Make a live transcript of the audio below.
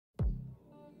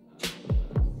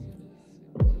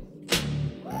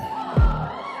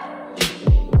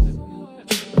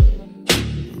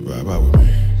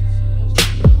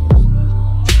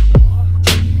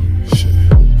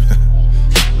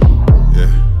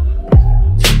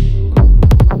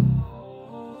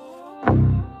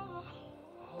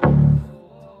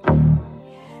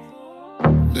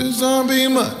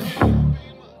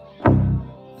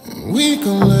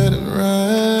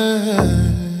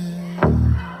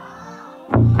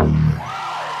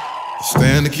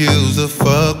Stand accused of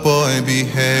fuckboy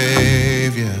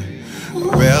behavior.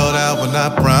 Bailed out when I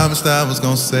promised I was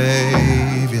gonna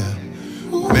save ya.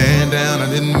 Man down, I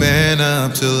didn't man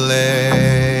up till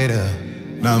later.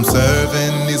 Now I'm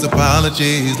serving these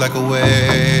apologies like a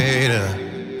waiter.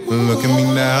 But look at me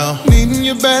now, needing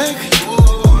you back.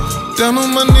 Down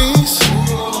on my knees,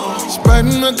 Sprite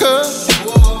in my cup.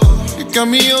 You got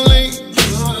me on lean.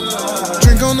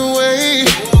 Drink on the way,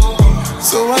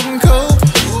 so I can cope.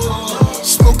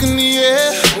 Smoke in the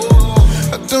air,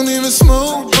 I don't even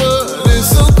smoke, but it's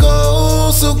so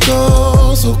cold, so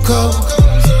cold, so cold.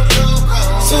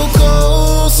 So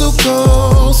cold, so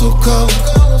cold, so cold.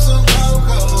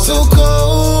 So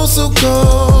cold, so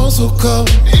cold, so cold.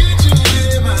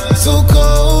 So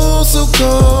cold, so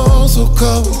cold, so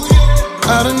cold.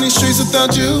 Out in these streets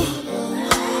without you.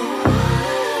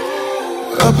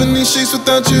 Up in these streets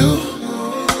without you.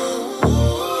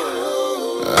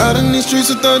 Out in these streets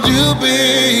without you,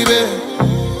 baby.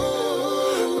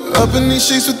 Up in these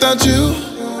streets without you.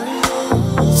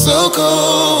 So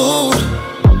cold.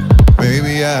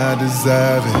 Maybe I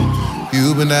deserve it.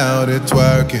 You've been out here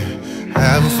twerking,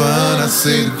 having fun, I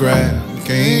see the gram.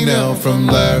 Can't help from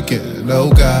lurking, oh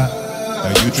God.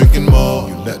 Now you drinking more,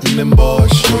 you letting them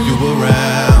boys show you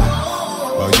around.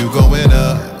 While you going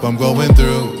up, I'm going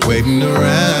through, waiting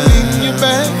around. Needing you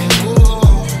back,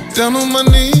 down on my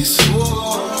knees,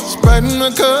 Sprite in my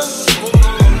cup.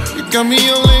 You got me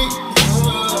on lean.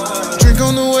 Drink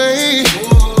on the way,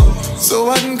 so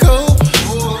I can cope.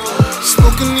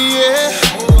 Smoke in the air,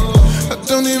 I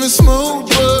don't even smoke,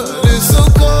 but it's so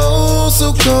cold,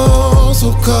 so cold,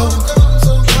 so cold.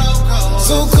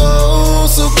 So cold,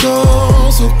 so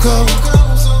cold, so cold.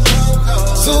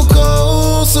 So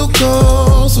cold, so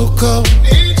cold, so cold.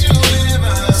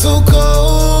 So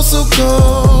cold, so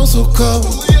cold, so cold.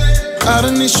 Out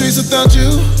in these streets without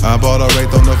you. I bought a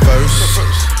Wraith on the first.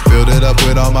 Filled it up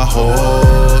with all my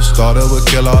hoes. Started with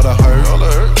kill all the hurt,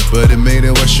 but it made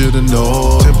it what should've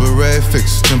known. Temporary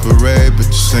fix, temporary, but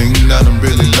you ain't nothing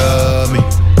really love me.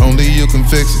 Only you can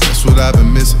fix it, that's what I've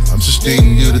been missing. I'm just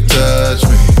needing you to touch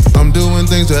me. I'm doing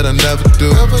things that I never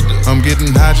do. I'm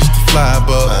getting high just to fly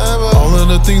above all of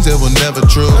the things that were never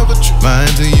true.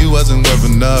 Lying to you wasn't worth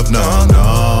enough, no,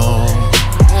 no.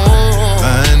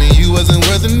 Lying to you wasn't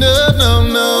worth enough, no,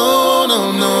 no,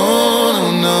 no, no,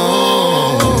 no,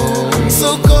 no.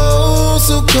 So cold,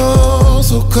 so cold,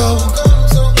 so cold.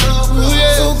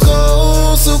 So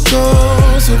cold, so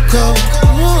cold, so cold.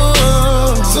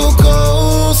 So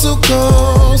cold, so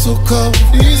cold, so cold.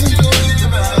 Easy.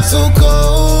 So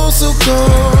cold, so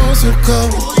cold, so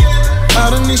cold.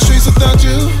 Out in these streets without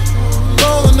you,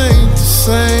 rolling ain't the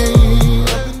same.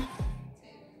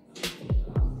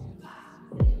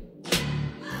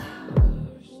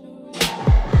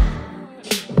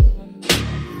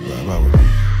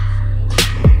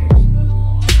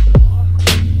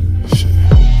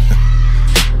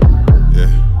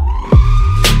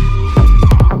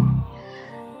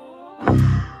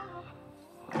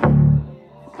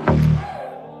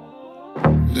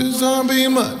 Zombie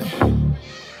money,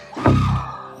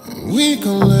 we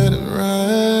gon' let it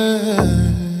ride.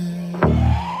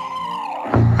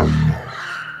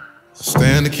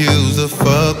 Stand accused of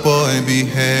fuckboy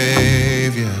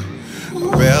behavior.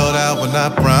 Bailed out when I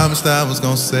promised I was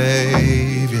gonna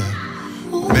save ya.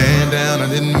 Man down, I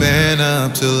didn't man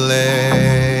up till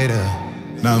later.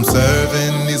 Now I'm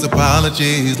serving these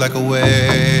apologies like a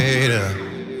waiter.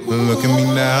 But look at me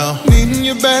now, needing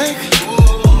you back.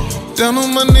 Down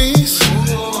on my knees,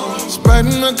 Sprite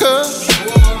in my cup.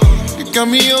 You got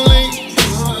me on lean.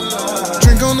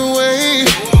 Drink on the way,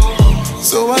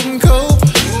 so I can cope.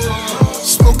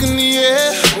 Smoke in the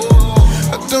air,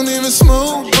 I don't even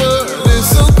smoke, but it's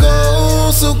so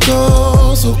cold, so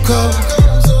cold, so cold.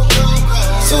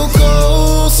 So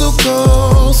cold, so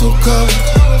cold, so cold.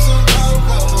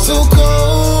 So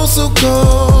cold, so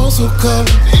cold, so cold.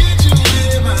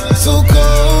 So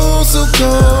cold, so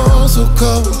cold, so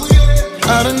cold.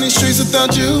 Out in these streets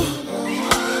without you.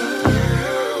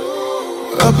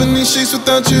 Up in these streets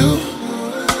without you.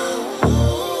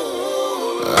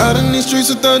 Out in these streets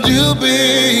without you,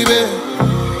 baby.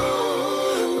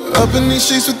 Up in these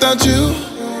streets without you.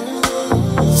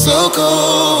 So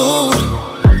cold.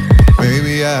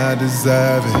 Maybe I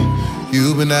deserve it.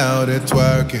 You've been out here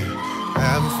twerking,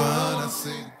 having fun, I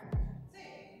see.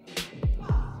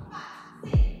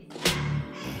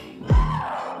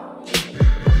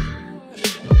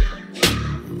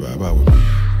 Ride with me.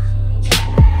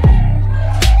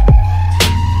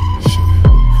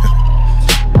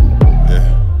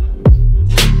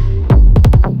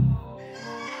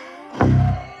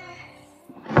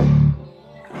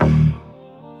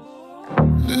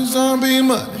 zombie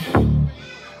money,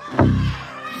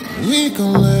 we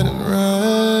gon' let it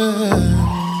ride.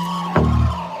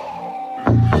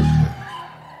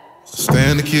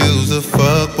 Stand accused of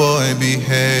fuckboy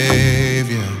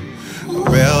behavior.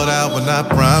 Bailed out when I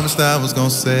promised I was gon'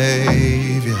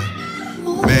 save ya.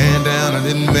 Man down, I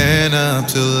didn't man up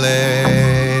till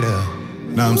later.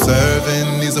 Now I'm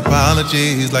serving these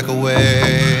apologies like a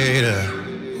waiter.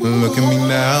 But look at me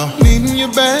now, needing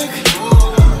your back,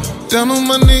 down on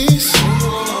my knees,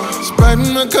 Sprite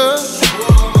in my cup,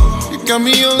 you got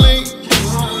me on late.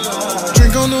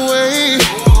 Drink on the way,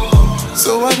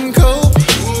 so I can cope.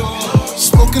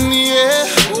 Smoke in the air,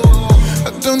 I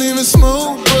don't even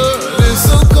smoke, but it's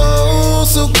so cold,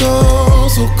 so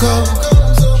cold, so cold.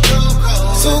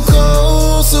 So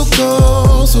cold, so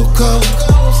cold, so cold.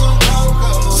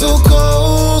 So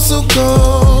cold, so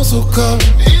cold, so cold.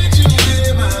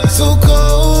 So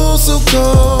cold, so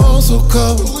cold, so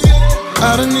cold.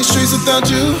 Out in these streets without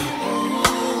you,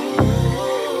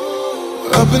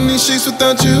 up in these sheets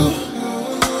without you,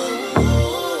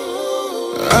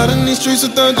 out in these streets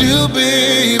without you,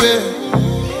 baby.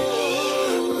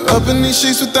 Up in these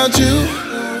sheets without you,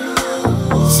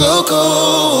 so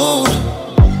cold.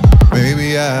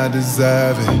 Baby, I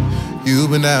deserve it. You've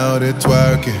been out here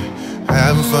twerking,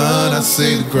 having fun, I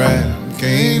see the gram.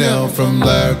 Can't help from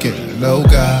lurking, no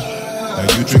God.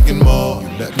 Are you drinking more? You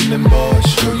letting them boys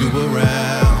show you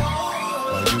around.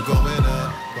 While you going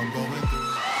up, I'm going through.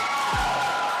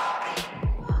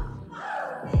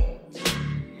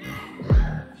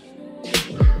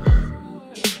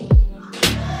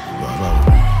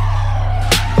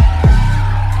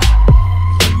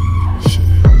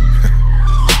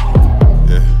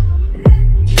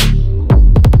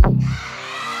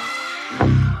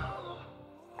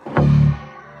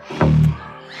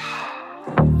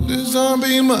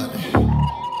 Zombie money,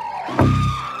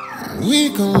 we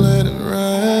gon' let it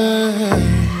ride.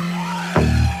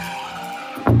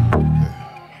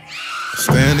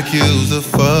 Stand accused of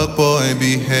fuckboy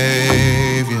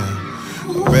behavior.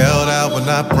 Bailed out when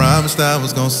I promised I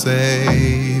was gon'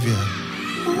 save ya.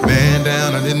 Man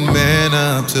down, I didn't man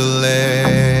up till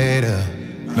later.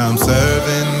 Now I'm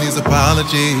serving these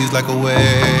apologies like a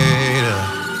waiter.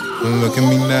 But look at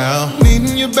me now,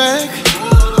 needing your back,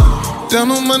 down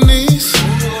on my knees,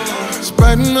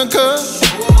 Sprite in my cup,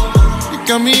 you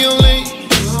got me on late.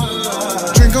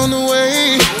 Drink on the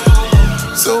way,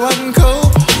 so I can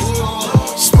cope.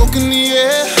 Smoke in the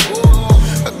air,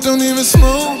 I don't even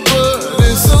smoke, but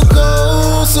it's so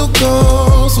cold, so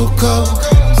cold, so cold.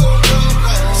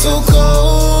 So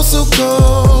cold, so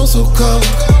cold, so cold.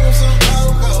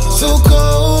 So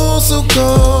cold, so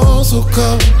cold, so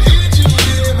cold.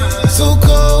 So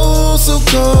cold, so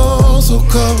cold, so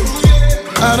cold.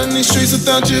 Out in these streets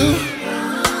without you,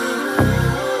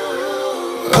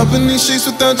 up in these sheets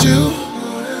without you,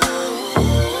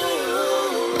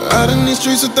 out in these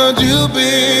streets without you,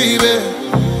 baby.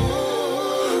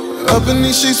 Up in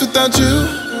these sheets without you,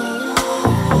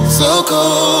 so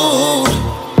cold.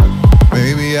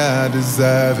 Baby, I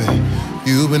deserve it.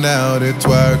 You've been out here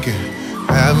twerking,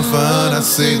 having fun, I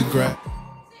see the gram.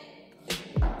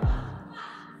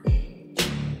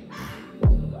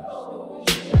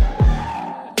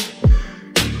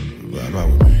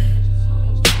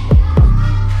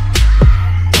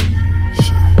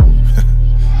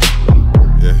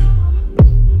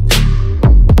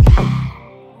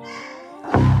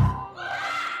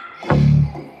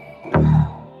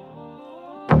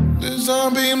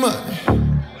 Zombie money,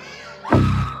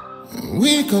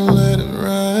 we gon' let it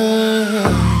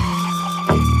ride.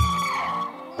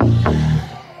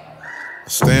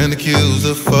 Stand accused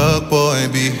of fuckboy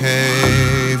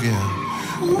behavior.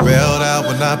 Bailed out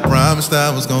when I promised I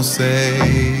was gon'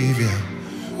 save ya.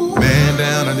 Man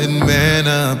down, I didn't man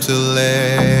up till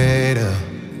later.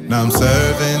 Now I'm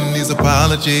serving these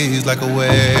apologies like a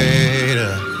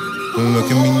waiter. But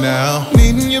look at me now,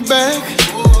 needing your back,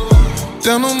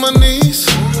 down on my knees,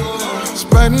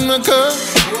 Sprite in my cup,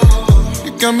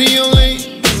 you got me on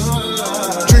late.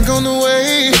 Drink on the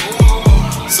way,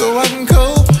 so I can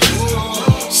cope.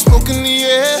 Smoke in the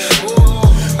air,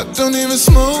 I don't even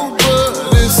smoke,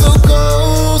 but it's so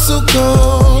cold, so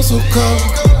cold, so cold.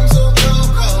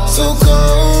 So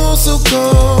cold, so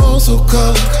cold, so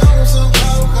cold.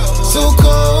 So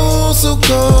cold, so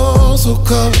cold, so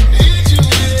cold.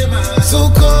 So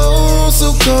cold,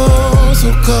 so cold,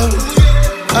 so cold.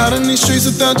 Out in these streets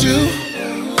without you,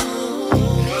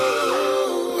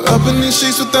 up in these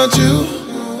sheets without you,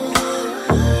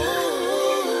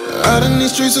 out in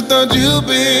these streets without you,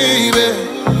 baby.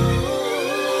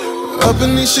 Up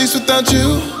in these sheets without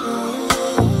you,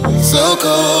 so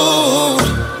cold.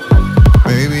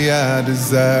 Baby, I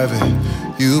deserve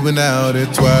it. You've been out here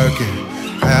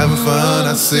twerking, having fun,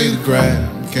 I see the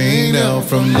gram. Can't help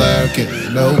from lurking,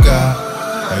 no God.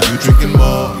 Are you drinking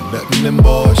more? Letting them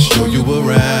boys show you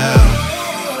around.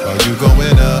 While you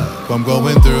going up, I'm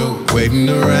going through, waiting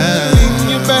around. Leaning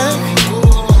your back,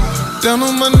 down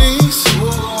on my knees,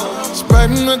 Sprite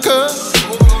in the cup,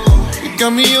 you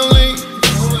got me your lean.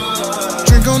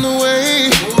 Drink on the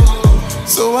way,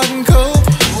 so I can cope.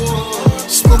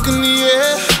 Smoke in the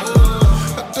air,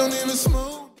 I don't even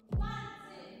smoke.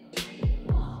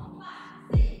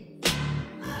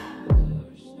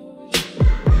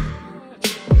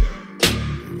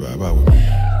 Vibe with me.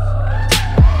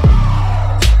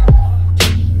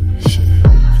 Shit.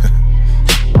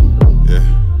 Yeah.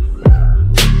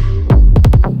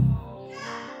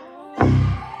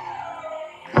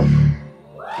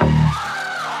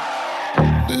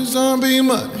 This zombie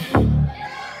money,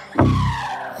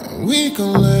 we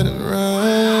gon' let it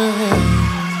ride.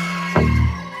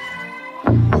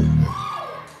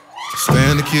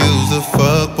 Stand accused of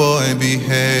fuckboy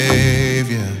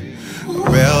behavior.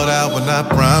 Bailed out when I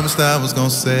promised I was gonna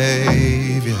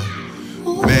save ya.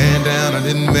 Man down, I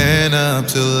didn't man up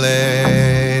till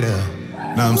later.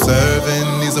 Now I'm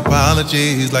serving these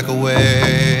apologies like a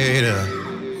waiter.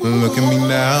 But look at me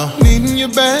now, Leaning your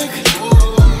back,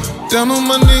 down on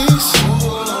my knees,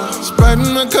 Sprite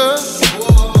in the cup,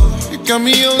 you got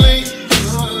me your lean.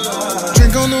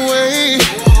 Drink on the way,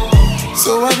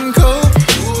 so I can cope.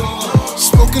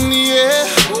 Smoke in the air,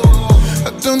 I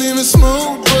don't even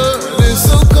smoke, but it's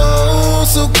so cold,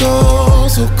 so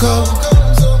cold, so cold.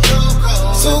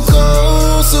 So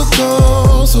cold, so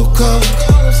cold, so cold.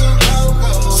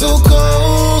 So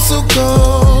cold, so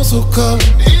cold, so cold.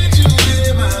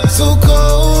 So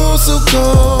cold, so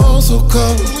cold, so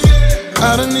cold.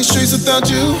 Out in these streets without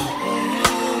you,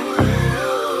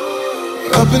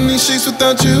 up in these sheets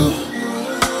without you.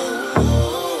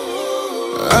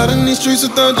 Out in these streets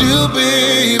without you,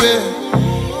 baby.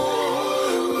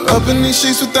 Up in these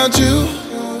sheets without you.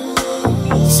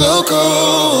 So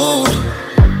cold.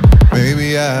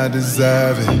 baby, I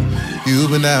deserve it.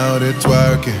 You've been out here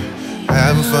twerking,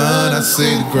 having fun, I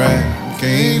see the gram.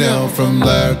 Can't help from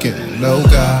lurking, no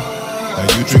God.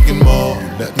 Are you drinking more?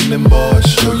 Letting them boys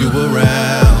show you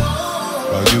around.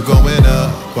 While you going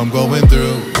up, I'm going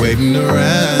through, waiting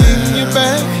around. Leaning your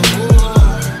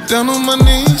back, down on my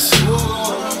knees,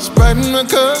 Sprite in the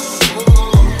cup,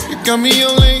 you got me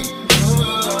your lean.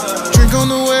 Drink on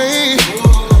the way,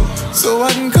 so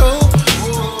I can cope.